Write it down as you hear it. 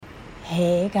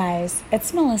Hey guys,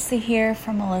 it's Melissa here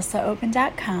from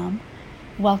melissaopen.com.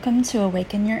 Welcome to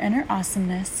Awaken Your Inner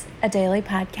Awesomeness, a daily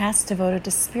podcast devoted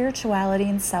to spirituality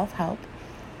and self-help.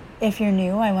 If you're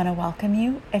new, I want to welcome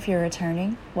you. If you're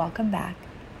returning, welcome back.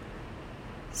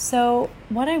 So,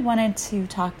 what I wanted to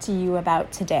talk to you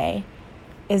about today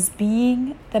is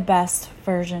being the best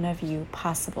version of you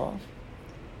possible.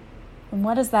 And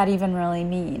what does that even really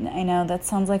mean? I know that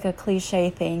sounds like a cliche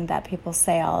thing that people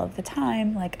say all of the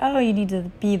time, like, oh, you need to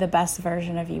be the best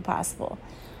version of you possible.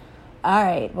 All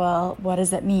right, well, what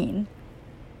does it mean?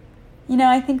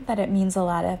 I think that it means a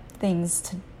lot of things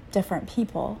to different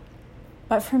people.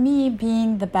 But for me,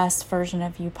 being the best version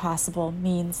of you possible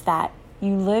means that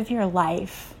you live your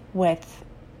life with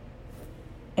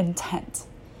intent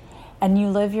and you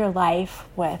live your life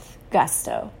with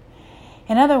gusto.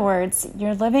 In other words,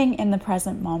 you're living in the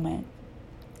present moment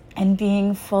and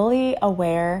being fully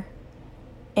aware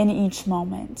in each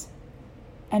moment.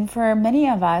 And for many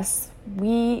of us,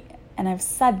 and I've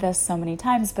said this so many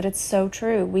times, but it's so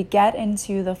true, we get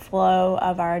into the flow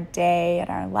of our day and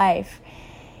our life,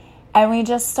 and we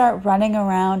just start running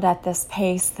around at this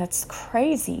pace that's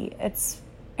crazy. It's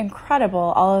incredible,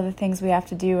 all of the things we have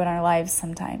to do in our lives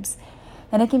sometimes.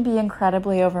 And it can be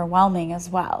incredibly overwhelming as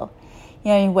well.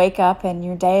 You wake up and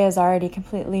your day is already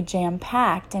completely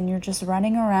jam-packed and you're just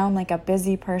running around like a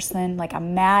busy person, like a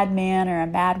madman or a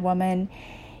mad woman,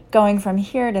 going from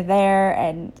here to there,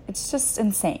 and it's just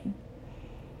insane.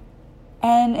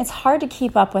 And it's hard to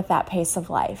keep up with that pace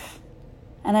of life.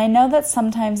 And I know that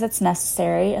sometimes it's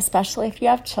necessary, especially if you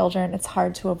have children, it's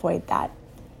hard to avoid that.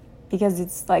 Because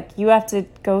it's like you have to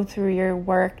go through your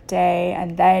work day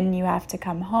and then you have to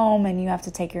come home and you have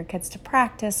to take your kids to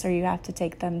practice, or you have to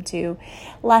take them to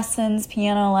lessons,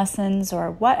 piano lessons,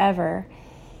 or whatever.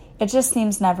 It just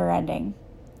seems never ending.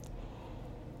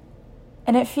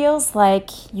 And it feels like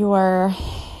you're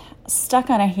stuck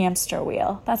on a hamster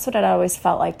wheel. That's what it always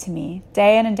felt like to me.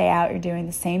 Day in and day out, you're doing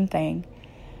the same thing.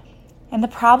 And the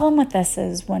problem with this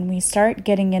is when we start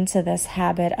getting into this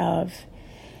habit of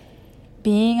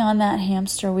being on that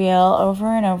hamster wheel over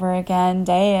and over again,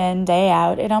 day in, day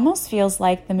out, it almost feels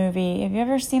like the movie. Have you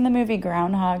ever seen the movie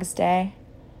Groundhog's Day?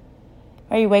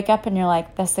 Where you wake up and you're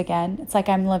like, this again. It's like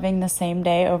I'm living the same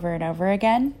day over and over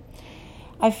again.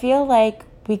 I feel like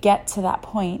we get to that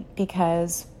point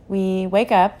because we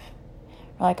wake up,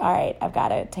 we're like, all right, I've got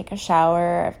to take a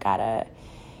shower, I've got to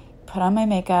put on my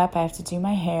makeup, I have to do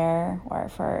my hair, or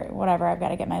for whatever, I've got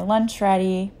to get my lunch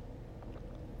ready.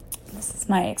 This is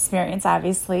my experience,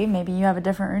 obviously. Maybe you have a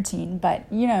different routine, but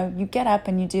you get up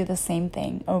and you do the same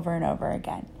thing over and over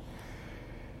again.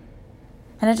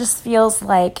 And it just feels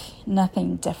like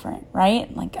nothing different,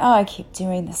 right? Like, oh, I keep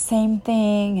doing the same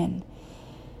thing, and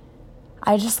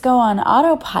I just go on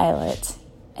autopilot,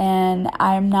 and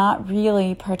I'm not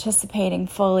really participating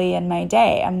fully in my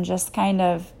day. I'm just kind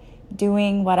of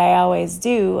doing what I always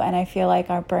do, and I feel like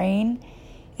our brain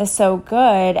is so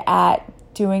good at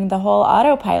doing the whole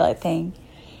autopilot thing.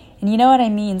 And you know what I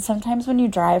mean? Sometimes when you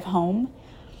drive home,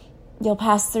 you'll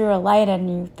pass through a light and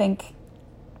you think,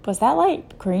 was that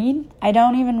light green? I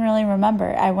don't even really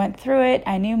remember. I went through it,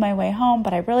 I knew my way home,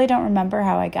 but I really don't remember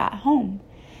how I got home.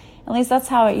 At least that's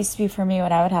how it used to be for me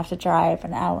when I would have to drive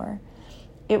an hour.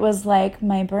 It was like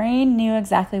my brain knew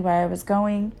exactly where I was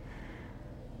going,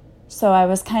 so I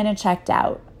was kind of checked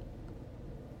out.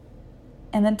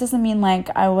 And that doesn't mean like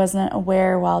I wasn't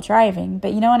aware while driving,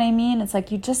 but you know what I mean? It's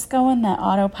like you just go in that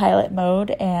autopilot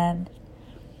mode, and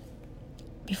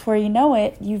before you know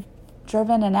it, you've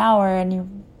driven an hour and you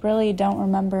really don't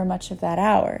remember much of that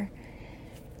hour.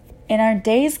 And our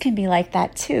days can be like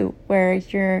that too, where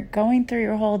you're going through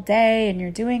your whole day and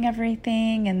you're doing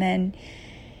everything, and then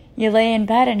you lay in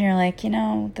bed and you're like,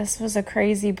 this was a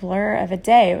crazy blur of a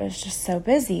day. It was just so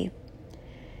busy.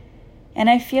 And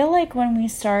I feel like when we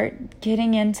start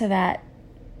getting into that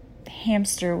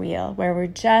hamster wheel where we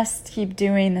just keep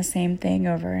doing the same thing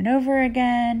over and over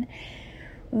again,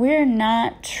 we're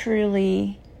not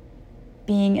truly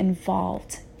being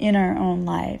involved in our own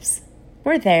lives.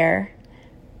 We're there,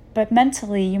 but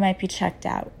mentally you might be checked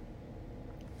out.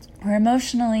 Or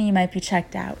emotionally you might be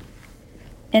checked out.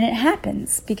 And it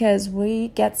happens because we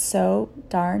get so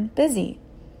darn busy.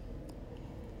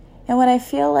 And what I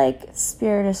feel like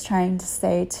Spirit is trying to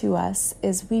say to us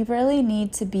is we really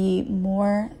need to be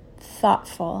more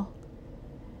thoughtful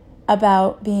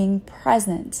about being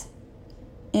present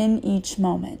in each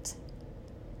moment.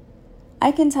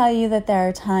 I can tell you that there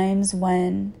are times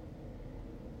when,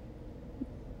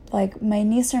 like, my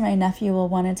niece or my nephew will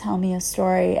want to tell me a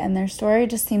story, and their story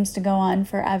just seems to go on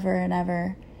forever and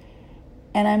ever.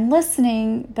 And I'm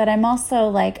listening, but I'm also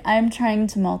like, I'm trying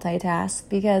to multitask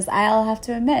because I'll have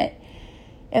to admit,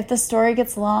 if the story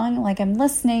gets long, like I'm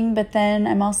listening, but then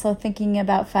I'm also thinking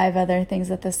about 5 other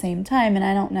things at the same time. And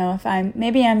I don't know if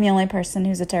maybe I'm the only person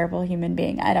who's a terrible human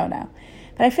being. I don't know.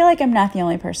 But I feel like I'm not the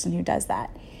only person who does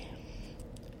that.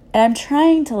 And I'm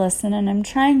trying to listen and I'm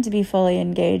trying to be fully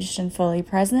engaged and fully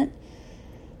present.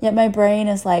 Yet my brain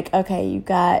is like, okay, you've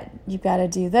got to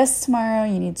do this tomorrow.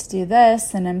 You need to do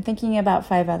this. And I'm thinking about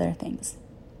 5 other things.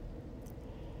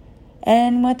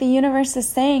 And what the universe is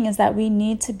saying is that we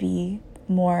need to be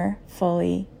more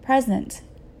fully present.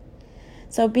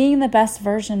 So being the best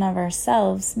version of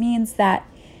ourselves means that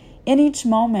in each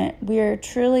moment we are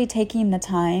truly taking the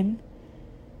time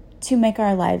to make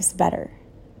our lives better,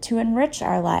 to enrich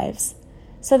our lives.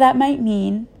 So that might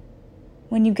mean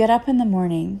when you get up in the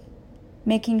morning,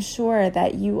 making sure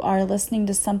that you are listening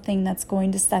to something that's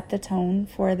going to set the tone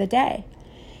for the day.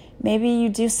 Maybe you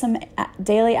do some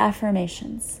daily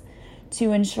affirmations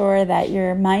to ensure that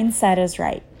your mindset is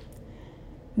right.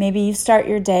 Maybe you start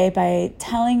your day by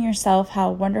telling yourself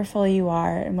how wonderful you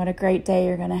are and what a great day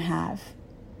you're going to have.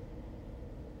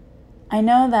 I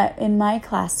know that in my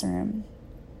classroom,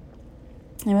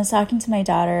 I was talking to my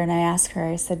daughter and I asked her,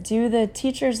 I said, do the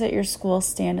teachers at your school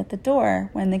stand at the door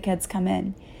when the kids come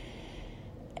in?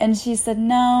 And she said,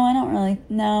 no, I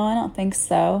don't think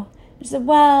so. She said,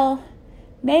 well,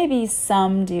 maybe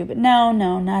some do, but no,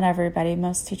 not everybody.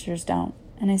 Most teachers don't.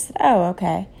 And I said, oh,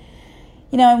 okay.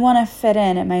 I want to fit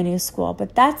in at my new school,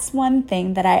 but that's one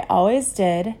thing that I always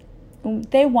did.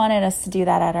 They wanted us to do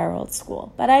that at our old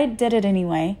school, but I did it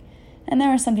anyway. And there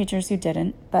were some teachers who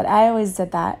didn't, but I always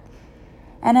did that.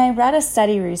 And I read a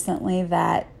study recently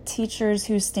that teachers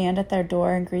who stand at their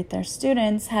door and greet their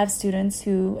students have students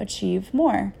who achieve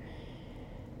more.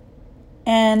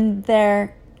 And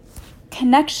their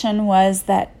connection was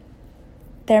that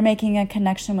they're making a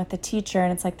connection with the teacher,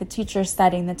 and it's like the teacher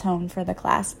setting the tone for the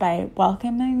class by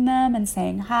welcoming them and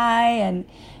saying hi, and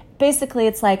basically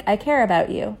it's like, I care about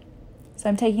you. So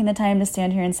I'm taking the time to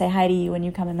stand here and say hi to you when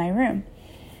you come in my room.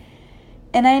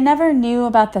 And I never knew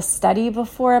about the study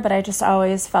before, but I just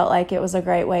always felt like it was a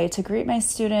great way to greet my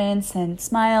students and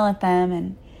smile at them.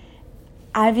 And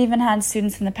I've even had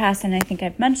students in the past, and I think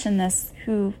I've mentioned this,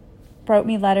 who wrote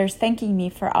me letters thanking me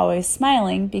for always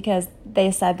smiling because they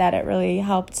said that it really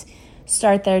helped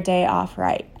start their day off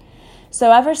right.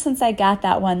 So ever since I got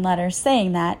that one letter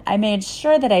saying that, I made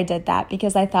sure that I did that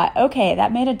because I thought, okay,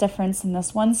 that made a difference in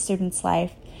this one student's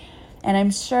life. And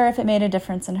I'm sure if it made a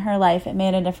difference in her life, it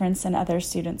made a difference in other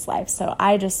students' lives. So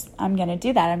I'm going to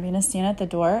do that. I'm going to stand at the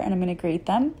door and I'm going to greet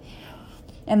them.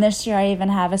 And this year I even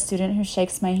have a student who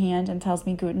shakes my hand and tells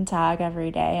me Guten Tag every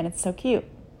day, and it's so cute.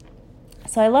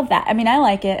 So I love that. I mean, I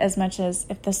like it as much as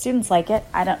if the students like it.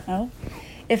 I don't know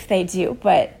if they do,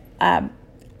 but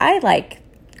I like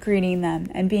greeting them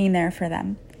and being there for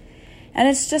them. And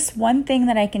it's just one thing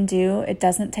that I can do. It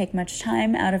doesn't take much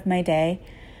time out of my day,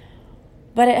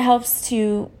 but it helps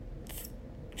to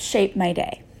shape my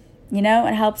day.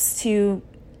 It helps to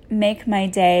make my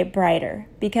day brighter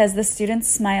because the students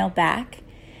smile back.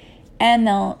 And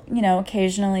they'll,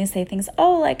 occasionally say things,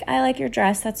 oh, like, I like your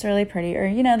dress, that's really pretty.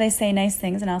 Or, they say nice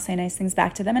things and I'll say nice things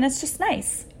back to them. And it's just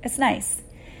nice. It's nice.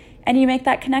 And you make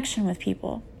that connection with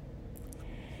people.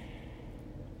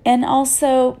 And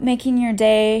also making your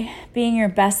day, being your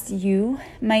best you,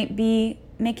 might be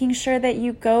making sure that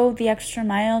you go the extra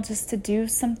mile just to do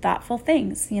some thoughtful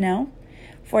things,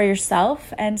 for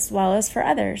yourself as well as for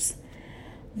others.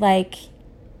 Like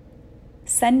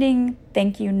sending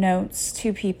thank you notes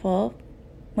to people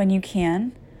when you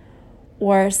can,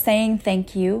 or saying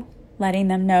thank you, letting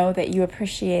them know that you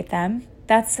appreciate them.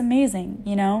 That's amazing,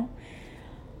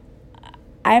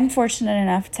 I'm fortunate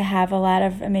enough to have a lot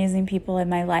of amazing people in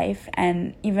my life,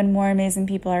 and even more amazing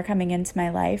people are coming into my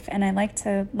life, and I like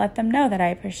to let them know that I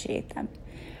appreciate them.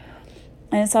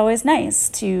 And it's always nice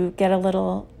to get a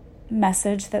little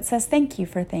message that says thank you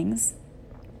for things.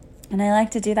 And I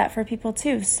like to do that for people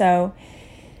too. So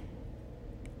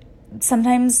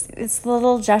sometimes it's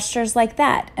little gestures like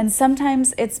that. And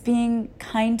sometimes it's being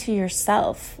kind to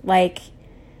yourself. Like,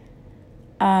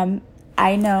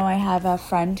 I know I have a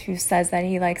friend who says that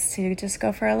he likes to just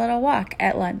go for a little walk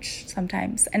at lunch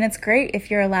sometimes. And it's great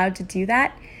if you're allowed to do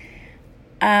that.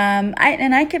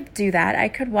 I could do that. I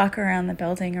could walk around the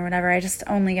building or whatever. I just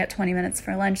only get 20 minutes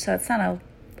for lunch, so it's not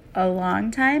a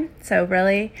long time. So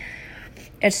really,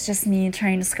 it's just me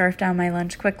trying to scarf down my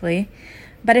lunch quickly.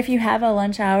 But if you have a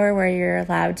lunch hour where you're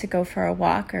allowed to go for a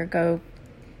walk or go,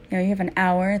 you have an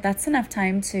hour, that's enough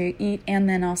time to eat and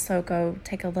then also go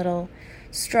take a little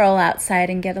stroll outside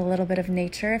and get a little bit of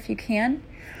nature if you can.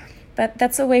 but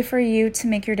that's a way for you to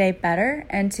make your day better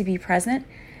and to be present.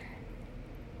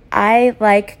 I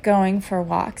like going for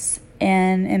walks,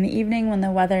 and in the evening when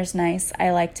the weather's nice, I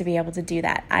like to be able to do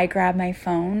that. I grab my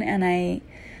phone and I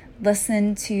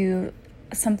listen to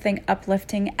something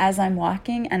uplifting as I'm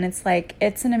walking, and it's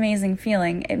an amazing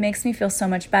feeling. It makes me feel so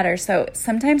much better. So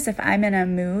sometimes if I'm in a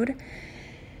mood,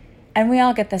 and we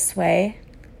all get this way,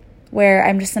 where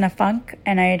I'm just in a funk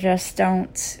and I just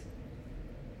don't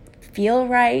feel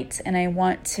right and I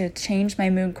want to change my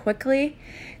mood quickly,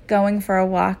 going for a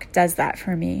walk does that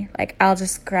for me. I'll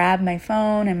just grab my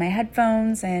phone and my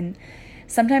headphones, and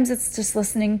sometimes it's just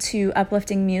listening to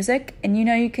uplifting music. And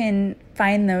you can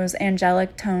find those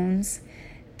angelic tones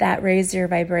that raise your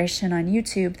vibration on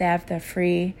YouTube. They have the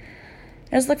free,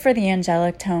 just look for the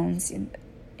angelic tones,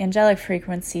 angelic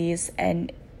frequencies, and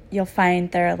you'll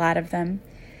find there are a lot of them.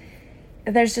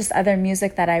 There's just other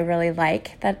music that I really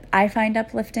like that I find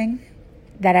uplifting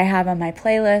that I have on my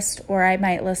playlist, or I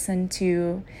might listen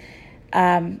to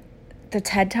the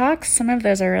TED Talks. Some of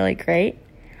those are really great.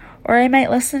 Or I might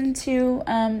listen to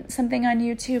something on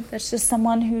YouTube that's just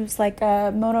someone who's like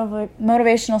a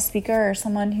motivational speaker, or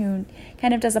someone who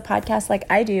kind of does a podcast like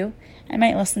I do. I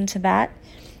might listen to that.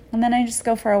 And then I just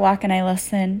go for a walk and I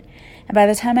listen. And by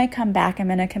the time I come back,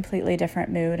 I'm in a completely different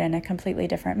mood and a completely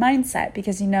different mindset,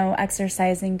 because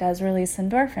exercising does release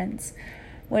endorphins,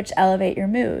 which elevate your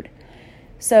mood.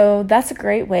 So that's a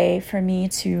great way for me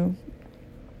to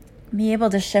be able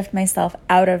to shift myself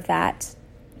out of that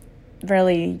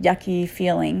really yucky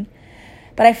feeling.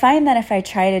 But I find that if I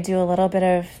try to do a little bit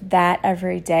of that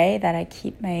every day, that I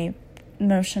keep my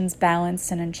emotions balanced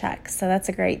and in check. So that's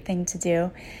a great thing to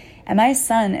do. And my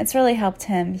son, it's really helped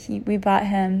him. We bought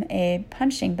him a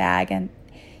punching bag, and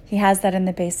he has that in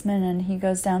the basement, and he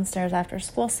goes downstairs after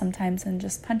school sometimes and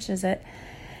just punches it.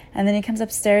 And then he comes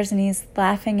upstairs and he's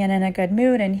laughing and in a good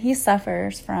mood, and he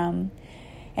suffers from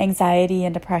anxiety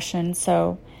and depression.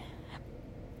 So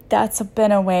that's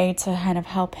been a way to kind of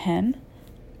help him.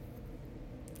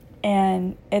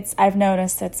 And I've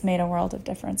noticed it's made a world of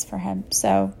difference for him.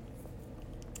 So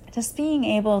just being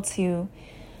able to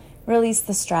release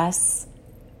the stress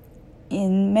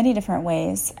in many different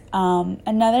ways.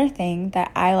 Another thing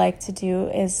that I like to do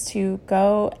is to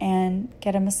go and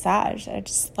get a massage. I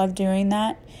just love doing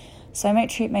that. So I might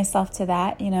treat myself to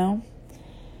that,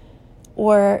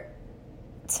 Or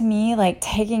to me,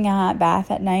 taking a hot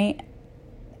bath at night,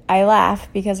 I laugh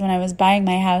because when I was buying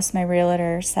my house, my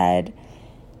realtor said,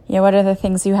 what are the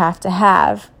things you have to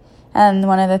have? And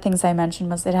one of the things I mentioned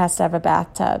was it has to have a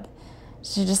bathtub.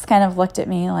 She just kind of looked at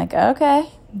me like, okay,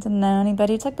 didn't know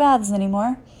anybody took baths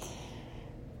anymore.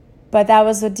 But that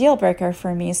was a deal breaker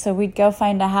for me. So we'd go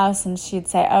find a house and she'd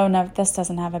say, oh, no, this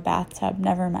doesn't have a bathtub.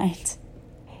 Never mind.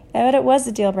 But it was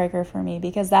a deal breaker for me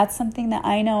because that's something that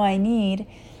I know I need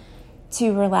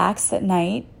to relax at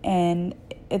night. And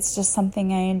it's just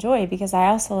something I enjoy because I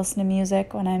also listen to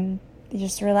music when I'm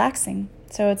just relaxing.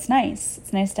 So it's nice.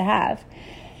 It's nice to have.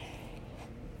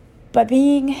 But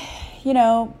being,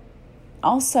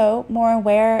 also more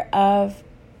aware of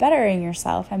bettering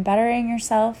yourself. And bettering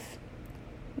yourself,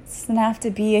 it doesn't have to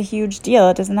be a huge deal.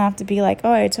 It doesn't have to be like,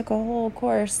 oh, I took a whole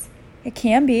course. It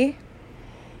can be.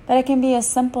 But it can be as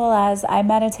simple as I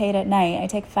meditate at night. I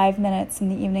take 5 minutes in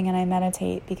the evening and I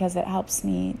meditate because it helps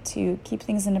me to keep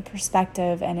things into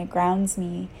perspective and it grounds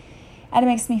me and it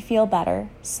makes me feel better.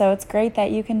 So it's great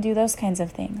that you can do those kinds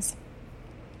of things.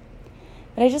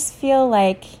 But I just feel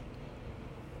like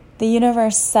the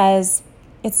universe says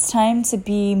it's time to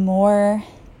be more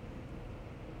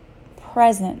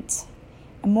present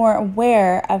and more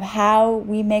aware of how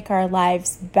we make our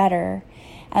lives better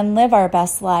and live our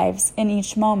best lives in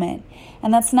each moment.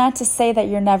 And that's not to say that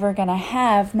you're never going to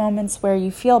have moments where you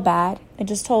feel bad. I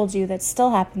just told you that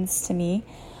still happens to me.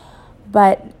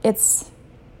 But it's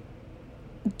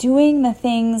doing the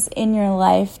things in your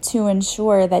life to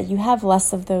ensure that you have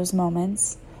less of those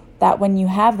moments, that when you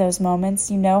have those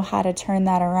moments, you know how to turn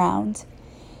that around.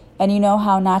 And you know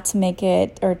how not to make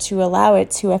it or to allow it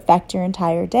to affect your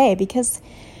entire day. Because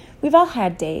we've all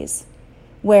had days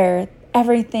where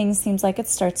everything seems like it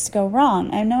starts to go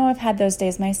wrong. I know I've had those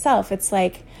days myself. It's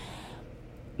like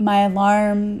my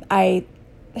alarm, I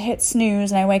hit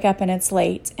snooze and I wake up and it's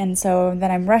late. And so then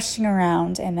I'm rushing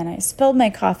around and then I spilled my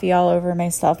coffee all over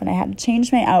myself and I had to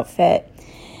change my outfit.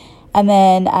 And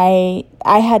then I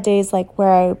had days like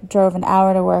where I drove an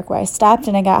hour to work where I stopped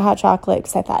and I got hot chocolate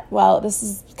because I thought, well, this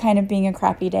is kind of being a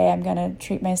crappy day. I'm going to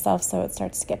treat myself so it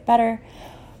starts to get better.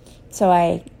 So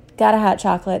I got a hot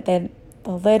chocolate. The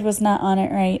lid was not on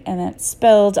it right and it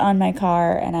spilled on my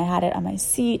car and I had it on my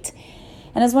seat.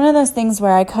 And it's one of those things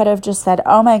where I could have just said,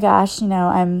 oh my gosh,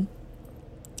 I'm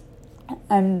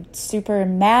I'm super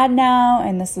mad now,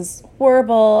 and this is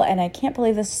horrible, and I can't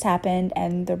believe this just happened,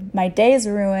 and my day is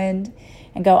ruined,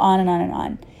 and go on and on and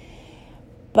on.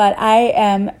 But I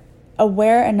am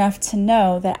aware enough to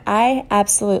know that I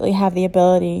absolutely have the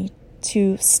ability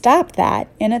to stop that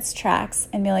in its tracks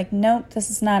and be like, nope, this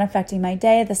is not affecting my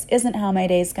day. This isn't how my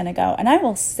day is going to go. And I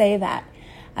will say that.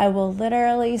 I will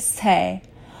literally say,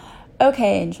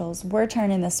 okay, angels, we're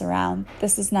turning this around.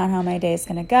 This is not how my day is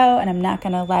going to go, and I'm not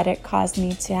going to let it cause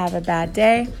me to have a bad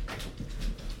day.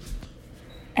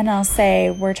 And I'll say,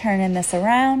 we're turning this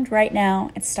around right now.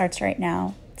 It starts right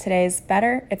now. Today's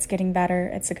better. It's getting better.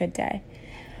 It's a good day.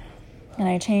 And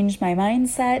I change my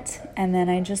mindset, and then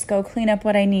I just go clean up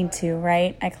what I need to,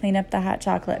 right? I clean up the hot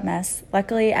chocolate mess.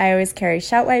 Luckily, I always carry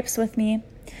shout wipes with me.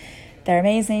 They're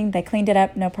amazing. They cleaned it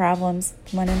up, no problems.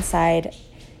 Went inside,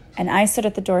 and I stood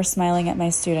at the door smiling at my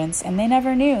students, and they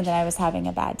never knew that I was having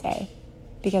a bad day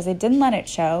because I didn't let it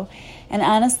show. And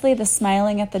honestly, the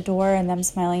smiling at the door and them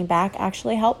smiling back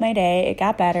actually helped my day. It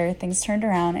got better. Things turned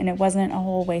around, and it wasn't a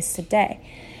whole wasted day.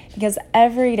 Because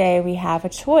every day we have a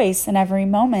choice in every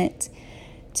moment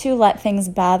to let things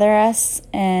bother us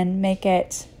and make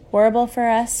it horrible for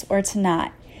us or to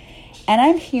not. And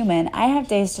I'm human. I have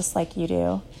days just like you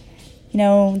do. You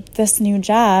know, this new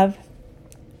job,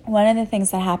 one of the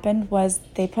things that happened was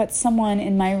they put someone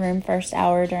in my room first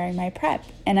hour during my prep.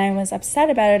 And I was upset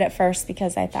about it at first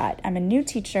because I thought, I'm a new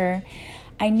teacher.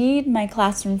 I need my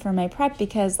classroom for my prep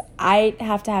because I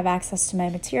have to have access to my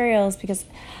materials because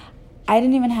I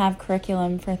didn't even have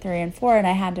curriculum for 3 and 4, and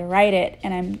I had to write it,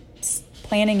 and I'm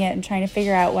planning it and trying to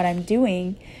figure out what I'm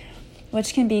doing,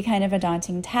 which can be kind of a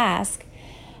daunting task.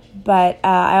 But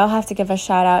I'll have to give a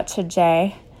shout out to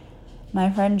Jay, my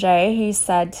friend Jay. He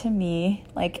said to me,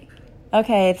 like,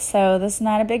 okay, so this is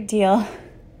not a big deal.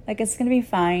 Like, it's going to be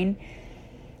fine.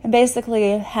 And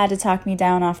basically had to talk me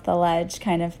down off the ledge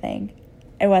kind of thing.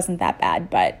 It wasn't that bad,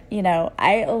 but, you know,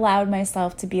 I allowed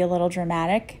myself to be a little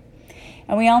dramatic.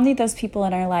 And we all need those people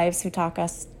in our lives who talk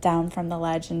us down from the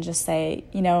ledge and just say,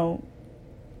 you know,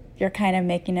 you're kind of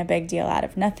making a big deal out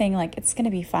of nothing. Like, it's going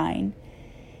to be fine.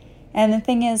 And the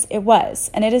thing is, it was,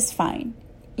 and it is fine.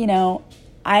 You know,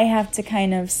 I have to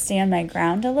kind of stand my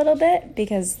ground a little bit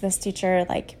because this teacher,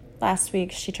 like last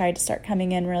week, she tried to start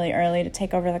coming in really early to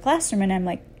take over the classroom. And I'm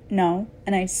like, no.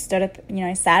 And I stood at,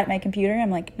 I sat at my computer.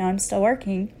 I'm like, no, I'm still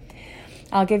working.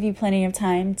 I'll give you plenty of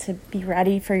time to be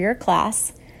ready for your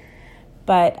class.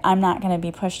 But I'm not going to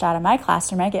be pushed out of my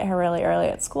classroom. I get here really early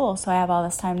at school, so I have all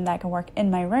this time that I can work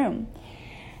in my room.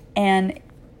 And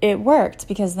it worked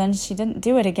because then she didn't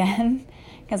do it again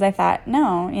because I thought,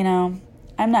 no,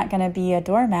 I'm not going to be a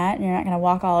doormat. You're not going to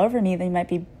walk all over me. They might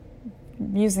be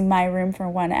using my room for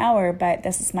 1 hour, but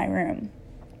this is my room.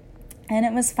 And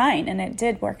it was fine, and it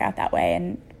did work out that way.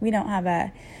 And we don't have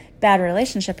a bad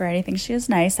relationship or anything. She was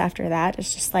nice after that.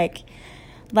 It's just like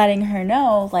letting her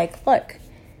know, like, look,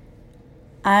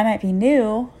 I might be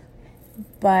new,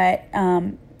 but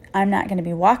I'm not going to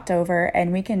be walked over,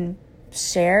 and we can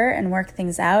share and work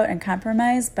things out and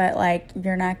compromise, but like,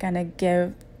 you're not going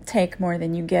to take more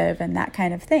than you give and that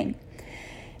kind of thing.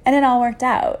 And it all worked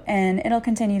out, and it'll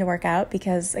continue to work out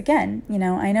because, again,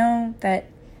 I know that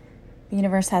the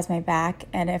universe has my back,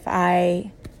 and if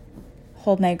I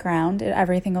hold my ground,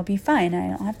 everything will be fine.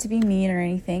 I don't have to be mean or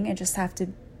anything. I just have to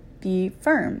be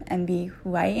firm and be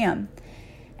who I am.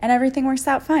 And everything works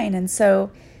out fine. And so,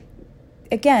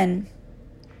 again,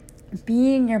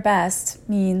 being your best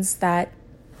means that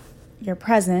you're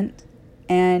present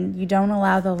and you don't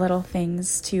allow the little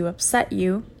things to upset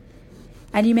you,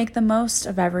 and you make the most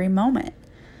of every moment.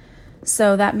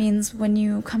 So that means when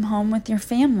you come home with your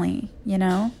family,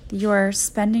 you're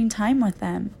spending time with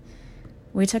them.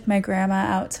 We took my grandma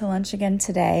out to lunch again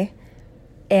today,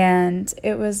 and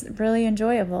it was really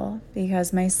enjoyable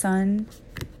because my son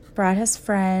brought his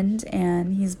friend,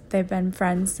 and they've been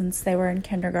friends since they were in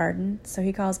kindergarten, so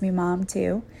he calls me mom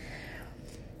too.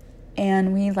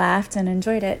 And we laughed and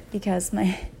enjoyed it because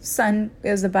my son, it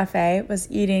was a buffet,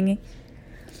 was eating,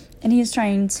 and he's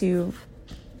trying to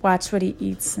watch what he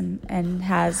eats and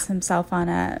has himself on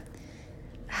a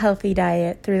healthy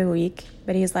diet through the week.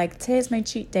 But he's like, today's my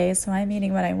cheat day, so I'm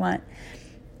eating what I want.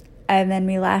 And then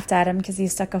we laughed at him because he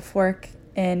stuck a fork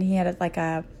in, he had like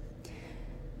a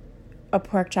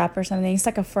pork chop or something. He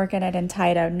stuck a fork in it and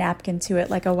tied a napkin to it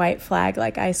like a white flag,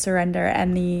 like I surrender.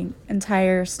 And the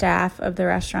entire staff of the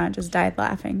restaurant just died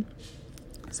laughing.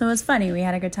 So it was funny. We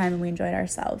had a good time and we enjoyed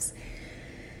ourselves.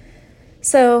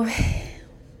 So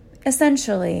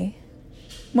essentially,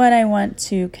 what I want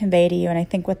to convey to you, and I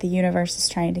think what the universe is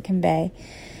trying to convey,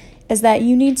 is that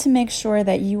you need to make sure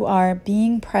that you are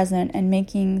being present and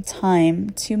making time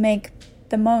to make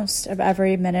the most of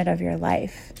every minute of your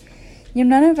life.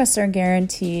 None of us are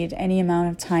guaranteed any amount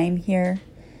of time here.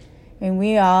 I mean,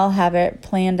 we all have it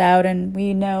planned out, and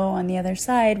we know on the other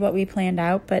side what we planned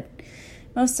out, but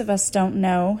most of us don't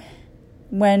know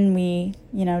when we,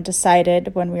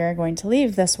 decided when we are going to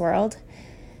leave this world.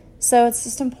 So it's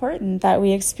just important that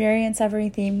we experience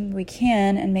everything we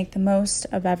can and make the most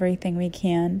of everything we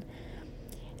can,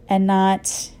 and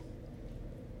not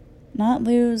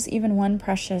lose even one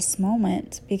precious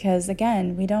moment, because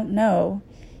again, we don't know.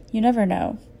 You never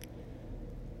know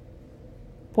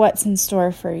what's in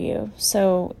store for you.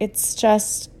 So it's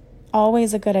just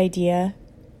always a good idea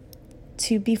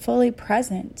to be fully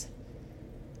present.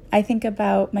 I think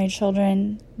about my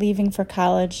children leaving for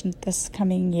college this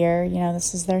coming year.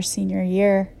 This is their senior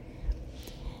year.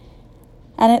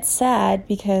 And it's sad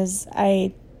because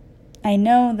I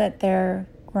know that they're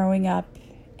growing up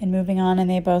and moving on, and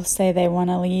they both say they want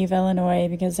to leave Illinois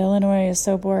because Illinois is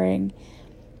so boring.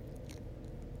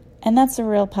 And that's a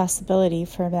real possibility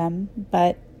for them,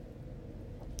 but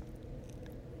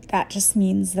that just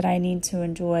means that I need to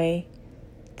enjoy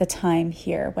the time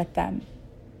here with them.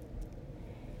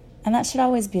 And that should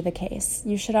always be the case.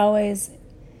 You should always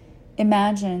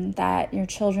imagine that your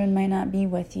children might not be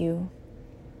with you.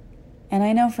 And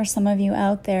I know for some of you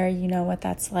out there, you know what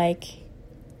that's like.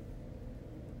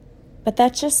 But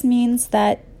that just means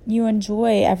that you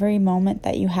enjoy every moment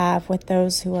that you have with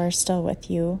those who are still with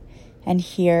you and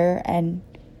here. And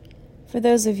for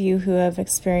those of you who have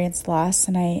experienced loss,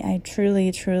 and I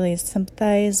truly, truly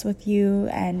sympathize with you,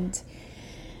 and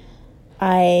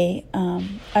I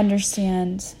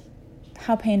understand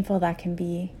how painful that can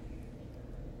be.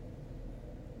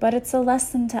 But it's a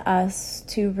lesson to us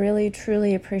to really,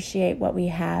 truly appreciate what we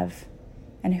have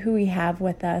and who we have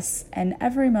with us and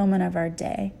every moment of our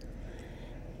day.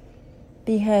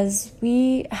 Because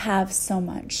we have so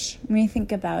much. When we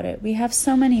think about it, we have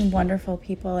so many wonderful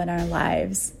people in our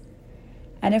lives.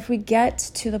 And if we get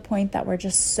to the point that we're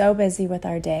just so busy with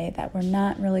our day that we're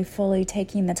not really fully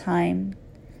taking the time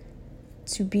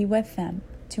to be with them,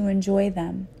 to enjoy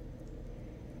them,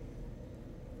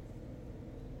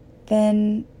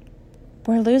 then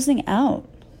we're losing out.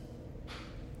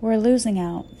 We're losing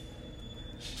out.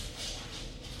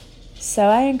 So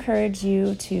I encourage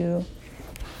you to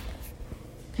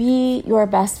be your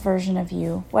best version of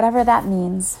you, whatever that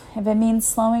means. If it means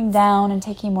slowing down and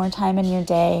taking more time in your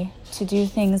day to do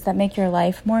things that make your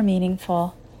life more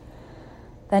meaningful,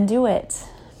 then do it.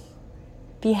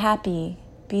 Be happy.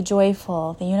 Be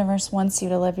joyful. The universe wants you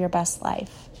to live your best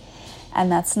life.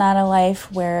 And that's not a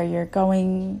life where you're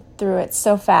going through it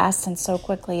so fast and so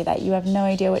quickly that you have no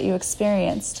idea what you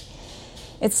experienced.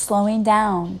 It's slowing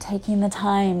down, taking the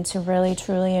time to really,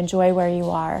 truly enjoy where you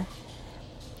are.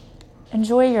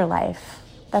 Enjoy your life.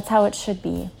 That's how it should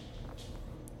be.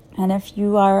 And if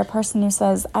you are a person who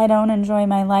says, I don't enjoy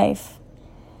my life,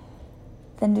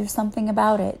 then do something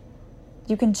about it.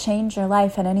 You can change your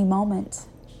life at any moment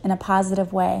in a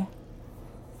positive way.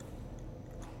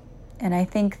 And I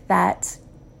think that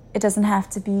it doesn't have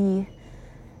to be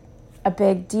a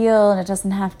big deal, and it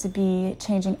doesn't have to be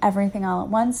changing everything all at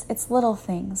once. It's little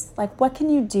things. Like, what can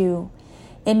you do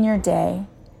in your day?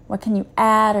 What can you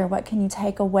add or what can you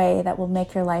take away that will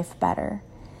make your life better?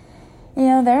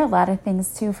 There are a lot of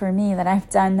things too for me that I've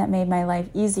done that made my life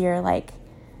easier, like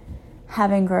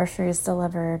having groceries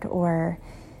delivered or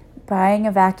buying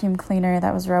a vacuum cleaner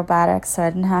that was robotic so I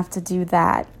didn't have to do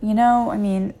that.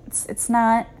 It's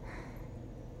not,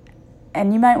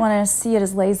 and you might want to see it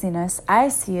as laziness. I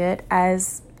see it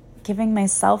as giving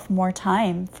myself more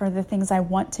time for the things I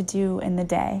want to do in the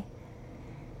day.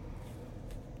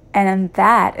 And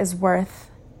that is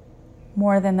worth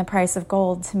more than the price of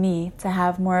gold to me, to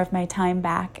have more of my time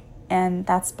back. And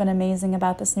that's been amazing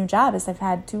about this new job, is I've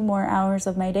had 2 more hours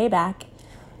of my day back,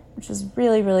 which is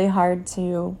really, really hard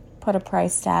to put a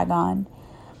price tag on.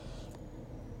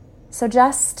 So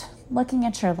just looking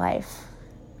at your life,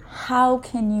 how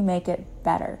can you make it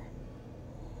better?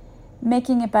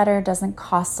 Making it better doesn't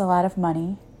cost a lot of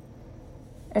money.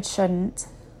 It shouldn't.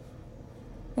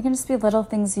 It can just be little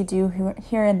things you do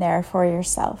here and there for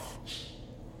yourself.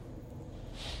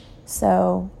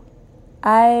 So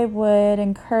I would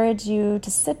encourage you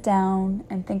to sit down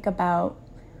and think about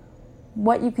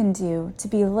what you can do to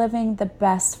be living the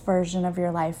best version of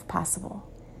your life possible.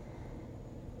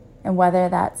 And whether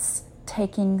that's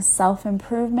taking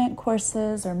self-improvement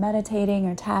courses or meditating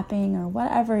or tapping or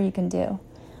whatever you can do.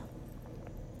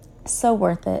 So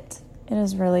worth it. It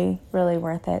is really, really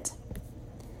worth it.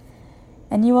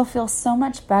 And you will feel so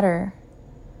much better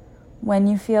when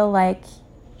you feel like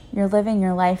you're living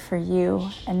your life for you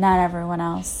and not everyone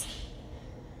else,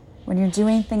 when you're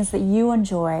doing things that you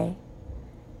enjoy,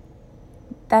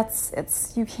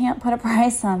 you can't put a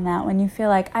price on that. When you feel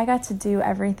like I got to do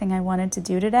everything I wanted to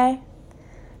do today,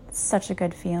 it's such a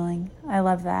good feeling. I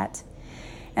love that.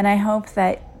 And I hope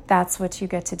that that's what you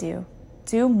get to do.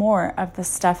 Do more of the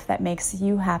stuff that makes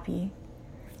you happy.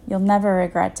 You'll never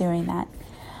regret doing that.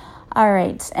 All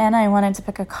right, and I wanted to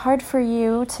pick a card for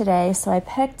you today, so I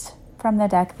picked from the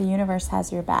deck, The Universe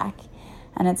Has Your Back.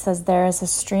 And it says, there is a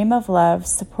stream of love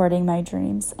supporting my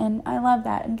dreams. And I love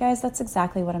that. And guys, that's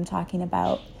exactly what I'm talking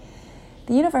about.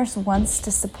 The universe wants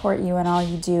to support you in all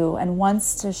you do and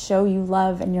wants to show you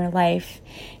love in your life.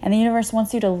 And the universe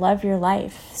wants you to love your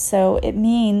life. So it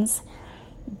means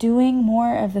doing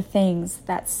more of the things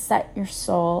that set your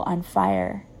soul on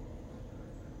fire.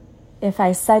 If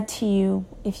I said to you,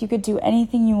 if you could do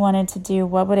anything you wanted to do,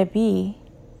 what would it be?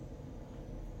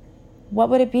 What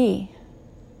would it be?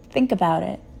 Think about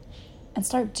it and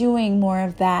start doing more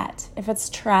of that. If it's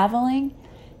traveling,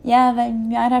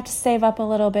 then I'd have to save up a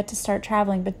little bit to start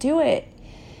traveling, but do it.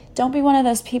 Don't be one of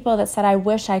those people that said, I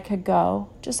wish I could go.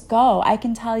 Just go. I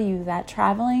can tell you that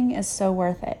traveling is so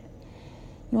worth it.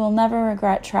 You will never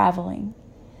regret traveling.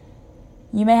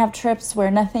 You may have trips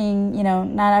where nothing,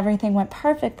 not everything went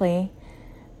perfectly,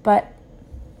 but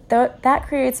that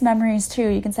creates memories too.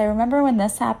 You can say, remember when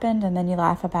this happened? And then you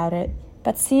laugh about it.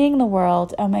 But seeing the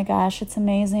world, oh my gosh, it's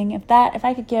amazing. If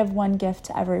I could give one gift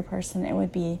to every person, it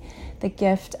would be the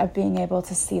gift of being able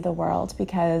to see the world,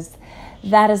 because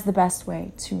that is the best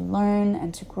way to learn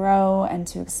and to grow and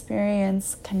to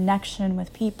experience connection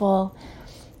with people.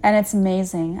 And it's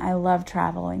amazing. I love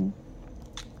traveling,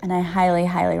 and I highly,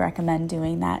 highly recommend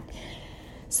doing that.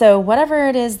 So whatever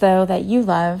it is, though, that you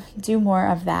love, do more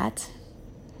of that.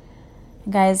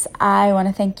 Guys, I want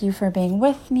to thank you for being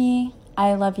with me.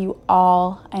 I love you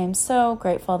all. I am so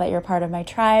grateful that you're part of my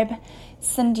tribe.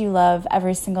 Send you love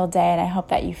every single day, and I hope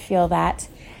that you feel that.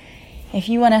 If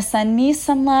you want to send me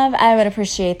some love, I would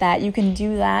appreciate that. You can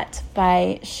do that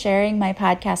by sharing my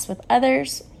podcast with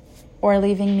others or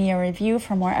leaving me a review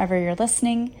from wherever you're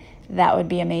listening. That would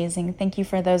be amazing. Thank you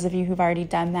for those of you who've already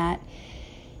done that.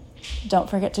 Don't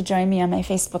forget to join me on my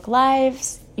Facebook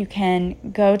Lives. You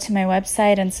can go to my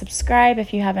website and subscribe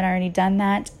if you haven't already done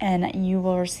that, and you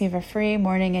will receive a free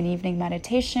morning and evening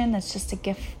meditation that's just a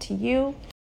gift to you,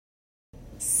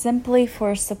 simply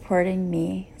for supporting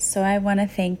me. So I want to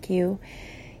thank you.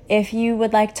 If you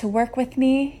would like to work with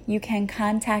me, you can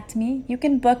contact me. You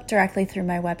can book directly through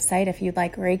my website if you'd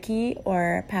like Reiki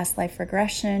or past life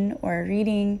regression or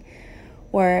reading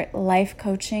or life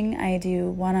coaching. I do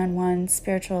one-on-one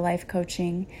spiritual life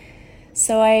coaching.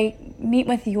 So I meet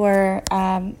with your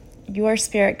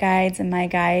spirit guides and my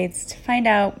guides to find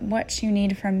out what you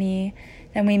need from me.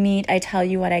 Then we meet, I tell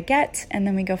you what I get, and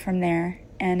then we go from there.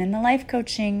 And in the life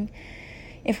coaching,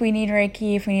 if we need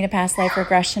Reiki, if we need a past life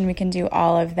regression, we can do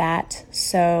all of that.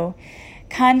 So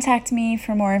contact me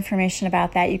for more information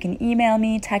about that. You can email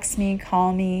me, text me,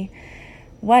 call me,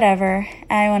 whatever.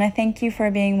 I want to thank you for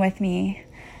being with me.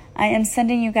 I am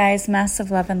sending you guys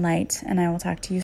massive love and light, and I will talk to you soon.